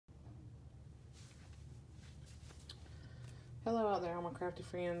Hello out there, all my crafty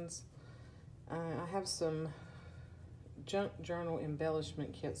friends. I have some junk journal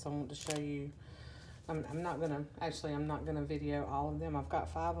embellishment kits I want to show you. I'm not gonna video all of them. I've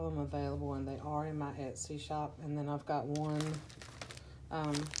got 5 of them available and they are in my Etsy shop. And then I've got one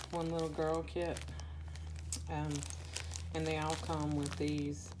little girl kit. And they all come with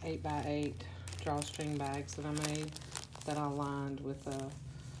these 8x8 drawstring bags that I made that I lined with a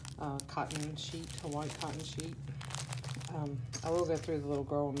cotton sheet, a white cotton sheet. I will go through the little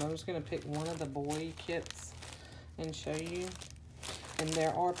girl one, but I'm just going to pick one of the boy kits and show you. And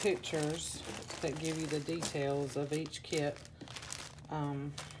there are pictures that give you the details of each kit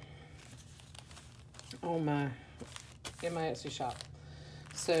in my Etsy shop.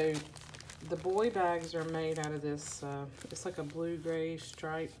 So the boy bags are made out of this, it's like a blue-gray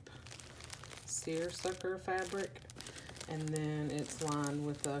stripe seersucker fabric, and then it's lined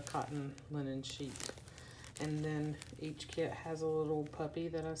with a cotton linen sheet. And then each kit has a little puppy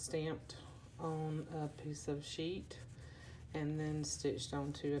that I stamped on a piece of sheet and then stitched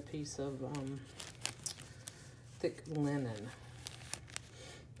onto a piece of thick linen.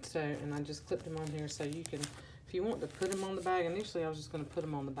 So, and I just clipped them on here so you can, if you want to put them on the bag. Initially I was just going to put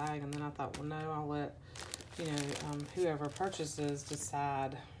them on the bag, and then I thought, well, no, I'll let, whoever purchases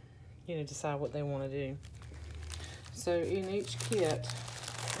decide what they want to do. So in each kit,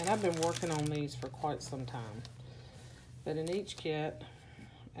 and I've been working on these for quite some time, but in each kit,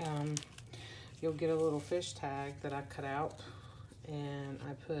 you'll get a little fish tag that I cut out, and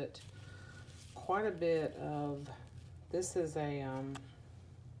I put quite a bit of, this is a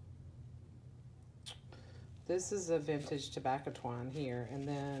vintage tobacco twine here, and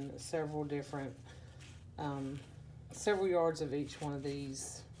then several different, several yards of each one of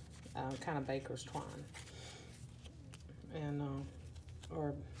these kind of baker's twine. And,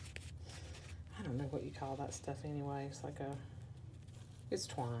 or I don't know what you call that stuff anyway. It's like it's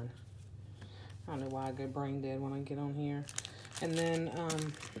twine. I don't know why I go brain dead when I get on here. And then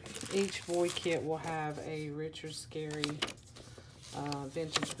each boy kit will have a Richard Scarry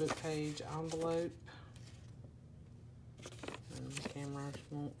vintage book page envelope. And the camera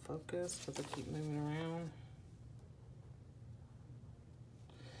won't focus because I keep moving around.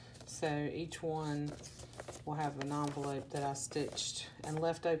 So each one will have an envelope that I stitched and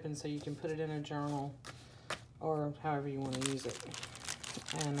left open so you can put it in a journal or however you want to use it.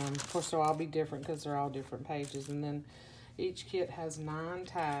 And of course they'll all be different because they're all different pages. And then each kit has 9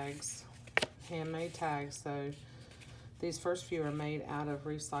 tags, handmade tags. So these first few are made out of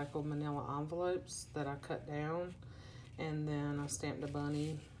recycled manila envelopes that I cut down, and then I stamped a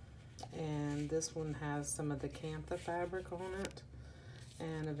bunny. And this one has some of the cantha fabric on it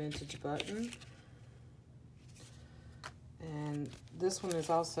and a vintage button. And this one is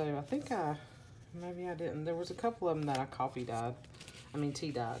also, I think maybe I didn't. There was a couple of them that I tea dyed,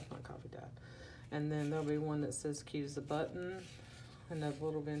 not coffee dyed. And then there'll be one that says cute as a button, and a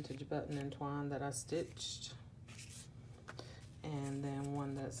little vintage button in twine that I stitched. And then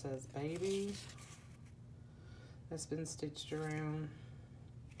one that says baby, that's been stitched around,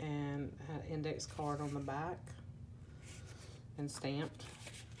 and had an index card on the back and stamped.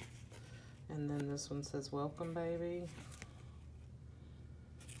 And then this one says welcome baby.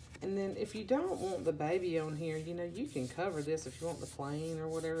 And then if you don't want the baby on here, you can cover this if you want the plain or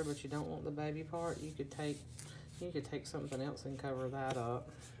whatever, but you don't want the baby part, you could take something else and cover that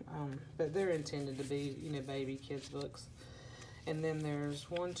up. But they're intended to be, baby kids books. And then there's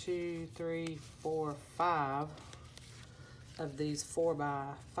 1, 2, 3, 4, 5 of these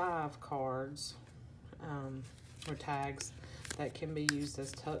 4x5 cards or tags that can be used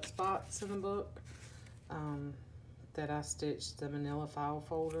as tuck spots in the book. That I stitched the manila file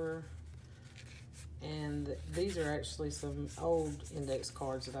folder, and these are actually some old index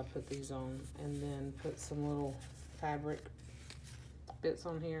cards that I put these on, and then put some little fabric bits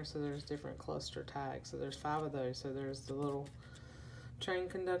on here. So there's different cluster tags. So there's 5 of those. So there's the little train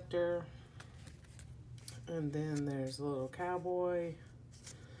conductor, and then there's a little cowboy,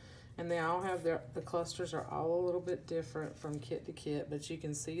 and they all have the clusters are all a little bit different from kit to kit, but you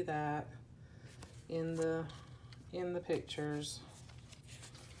can see that in the pictures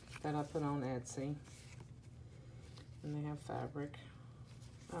that I put on Etsy. And they have fabric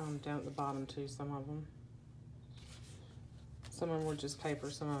down at the bottom too, some of them. Some of them were just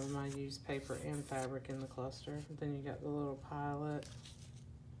paper, some of them I used paper and fabric in the cluster. Then you got the little pilot.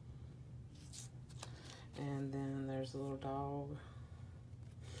 And then there's a little dog.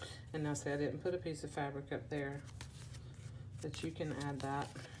 And now see, I didn't put a piece of fabric up there, but you can add that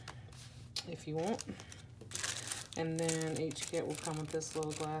if you want. And then each kit will come with this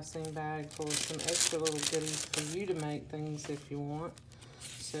little glassine bag full of some extra little goodies for you to make things if you want.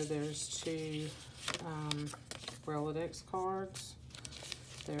 So there's 2 Rolodex cards.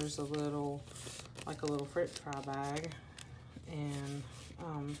 There's a little, like a little french fry bag. And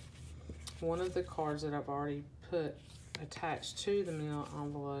one of the cards that I've already put attached to the manila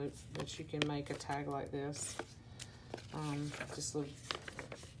envelope, that you can make a tag like this. Just a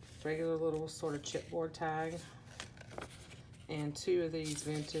regular little sort of chipboard tag. And 2 of these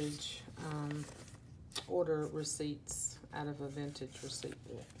vintage order receipts out of a vintage receipt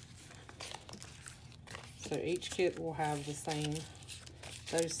book. So each kit will have the same,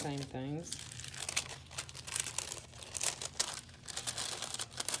 those same things.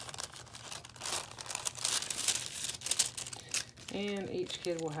 And each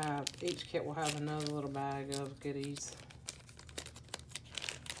kit will have another little bag of goodies.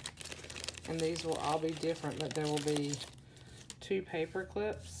 And these will all be different, but there will be 2 paper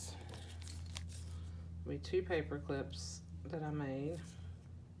clips. There'll be 2 paper clips that I made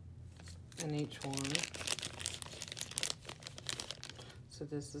in each one. So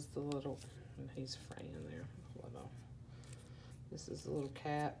this is the little, and he's fraying there. This is the little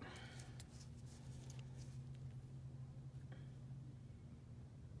cat.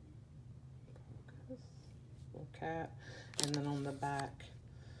 Little cat. And then on the back,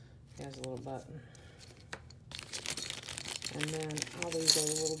 he has a little button. And then all these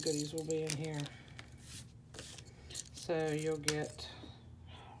other little goodies will be in here. So you'll get,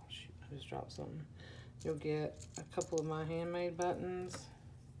 oh shoot, I just dropped something. You'll get a couple of my handmade buttons.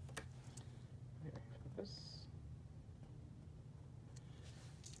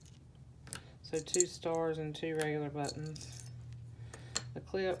 So 2 stars and 2 regular buttons. A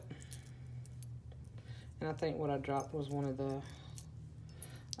clip. And I think what I dropped was one of the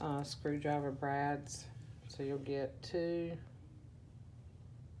screwdriver brads. So you'll get 2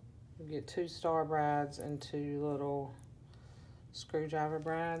 star brads and 2 little screwdriver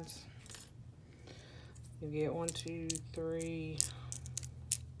brads. You get 1, 2, 3,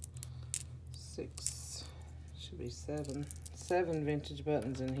 6, should be 7 vintage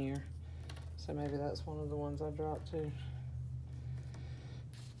buttons in here. So maybe that's one of the ones I dropped too.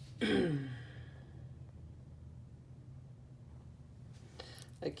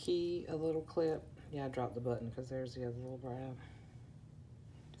 A key, a little clip. Yeah, I dropped the button because there's the other little brad.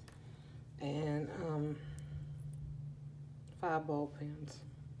 And 5 ball pens.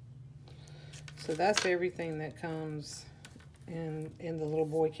 So that's everything that comes in the little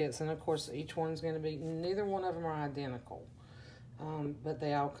boy kits. And of course, each one's going to be, neither one of them are identical. But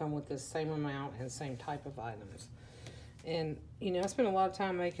they all come with the same amount and same type of items. And, you know, I spent a lot of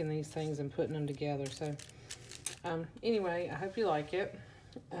time making these things and putting them together. So, anyway, I hope you like it.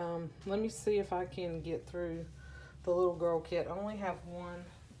 Let me see if I can get through the little girl kit. I only have one.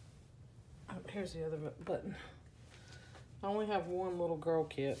 Oh, here's the other button. I only have one little girl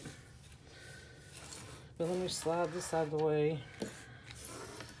kit. But let me slide this out of the way.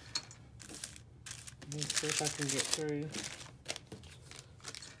 Let me see if I can get through.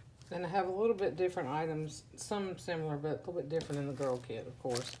 And I have a little bit different items, some similar, but a little bit different in the girl kit, of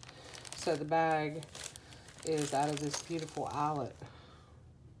course. So the bag is out of this beautiful eyelet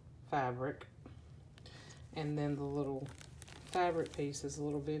fabric. And then the little fabric piece is a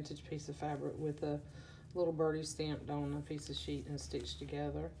little vintage piece of fabric with a little birdie stamped on a piece of sheet and stitched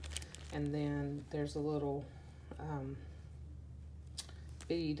together. And then there's a little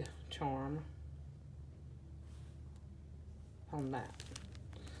bead charm on that.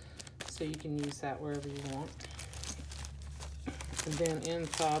 So you can use that wherever you want. And then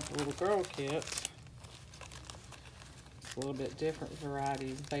inside the little girl kit, it's a little bit different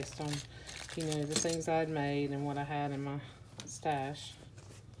varieties based on, you know, the things I'd made and what I had in my stash.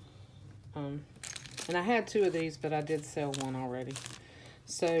 And I had 2 of these, but I did sell one already.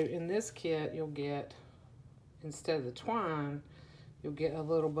 So in this kit, you'll get, instead of the twine, you'll get a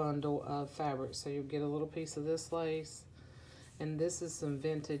little bundle of fabric. So you'll get a little piece of this lace. And this is some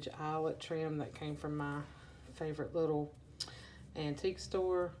vintage eyelet trim that came from my favorite little antique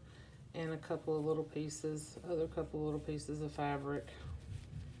store. And a couple of little pieces, other couple of little pieces of fabric.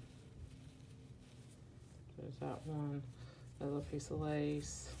 There's that one, another piece of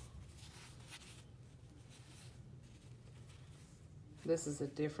lace. This is a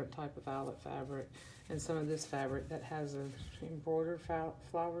different type of eyelet fabric. And some of this fabric that has embroidered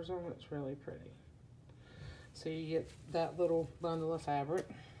flowers on it. It's really pretty. So you get that little bundle of fabric.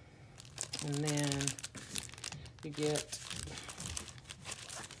 And then you get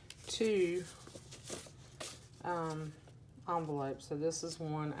 2 envelopes. So this is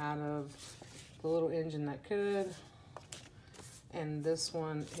one out of The Little Engine That Could. And this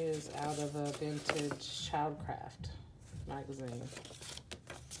one is out of a vintage Childcraft magazine.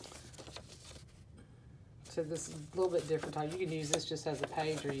 So this is a little bit different type. You can use this just as a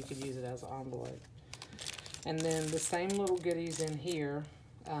page, or you could use it as an envelope. And then the same little goodies in here,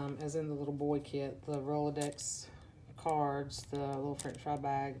 as in the little boy kit, the Rolodex cards, the little French fry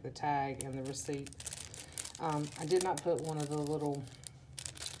bag, the tag, and the receipt. I did not put one of the little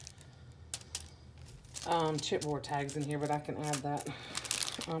chipboard tags in here, but I can add that.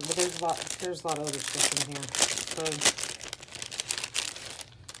 But there's a lot of other stuff in here.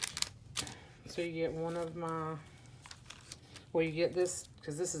 So you get one of my, well, you get this,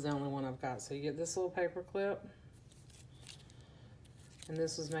 because this is the only one I've got. So you get this little paper clip. And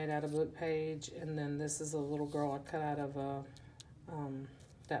this was made out of book page. And then this is a little girl I cut out of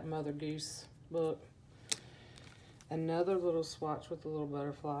that Mother Goose book. Another little swatch with a little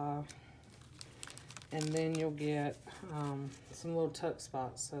butterfly. And then you'll get some little tuck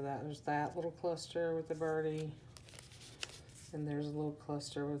spots. So there's that little cluster with the birdie. And there's a little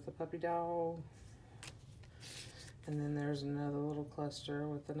cluster with the puppy dog. And then there's another little cluster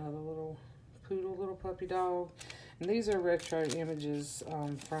with another little poodle little puppy dog. And these are retro images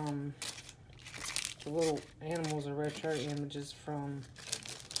from, the little animals are retro images from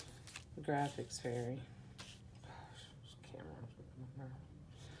the Graphics Fairy.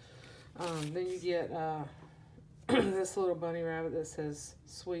 Then you get this little bunny rabbit that says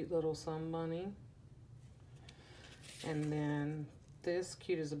Sweet Little Sun Bunny. And then this,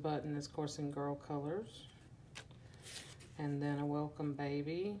 Cute as a Button, is of course in girl colors. And then a Welcome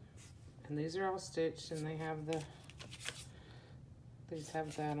Baby. And these are all stitched, and they have these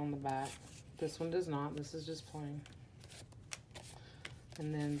have that on the back. This one does not, this is just plain.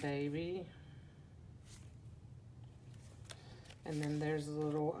 And then Baby. And then there's a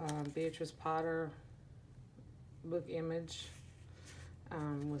little Beatrice Potter book image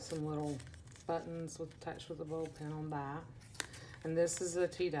with some little buttons attached with a ball pin on that. And this is a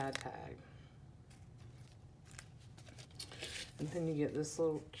tea-dye tag. And then you get this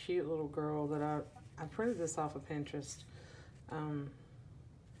little cute little girl that I printed this off of Pinterest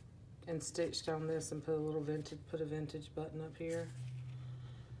and stitched on this and put a vintage button up here.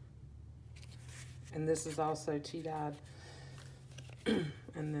 And this is also tea-dyed.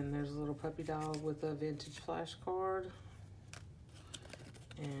 And then there's a little puppy dog with a vintage flashcard.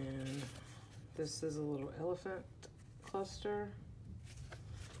 And this is a little elephant cluster.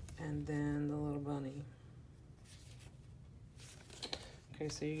 And then the little bunny. Okay,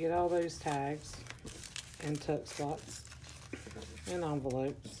 so you get all those tags and tuck spots and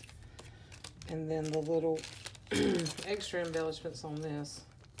envelopes. And then the little extra embellishments on this.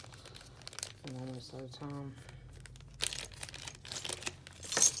 I'm almost out of time.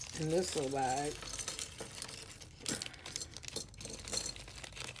 In this little bag,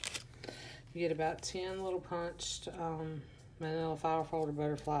 you get about 10 little punched manila file folder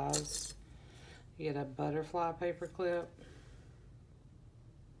butterflies. You get a butterfly paper clip,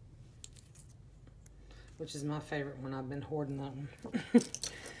 which is my favorite one. I've been hoarding that one.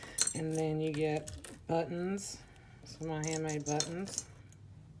 And then you get buttons, some of my handmade buttons.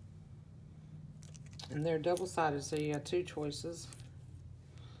 And they're double-sided, so you got two choices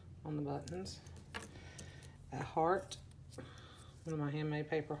on the buttons. A heart, one of my handmade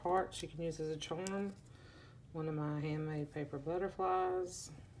paper hearts you can use as a charm. One of my handmade paper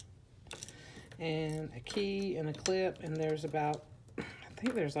butterflies. And a key and a clip, and there's about, I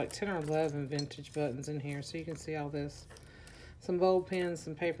think there's like 10 or 11 vintage buttons in here, so you can see all this. Some bold pens,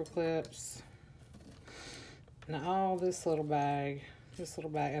 some paper clips. Now all this little bag,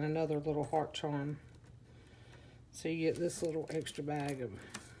 and another little heart charm. So you get this little extra bag of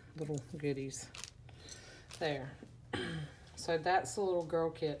little goodies there. So that's the little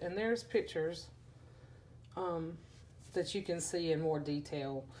girl kit, and there's pictures that you can see in more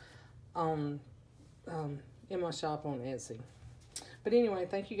detail in my shop on Etsy. But anyway,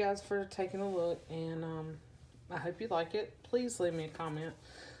 thank you guys for taking a look, and I hope you like it. Please leave me a comment,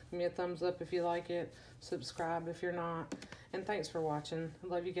 give me a thumbs up if you like it, subscribe if you're not, and thanks for watching. I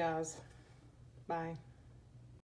love you guys. Bye.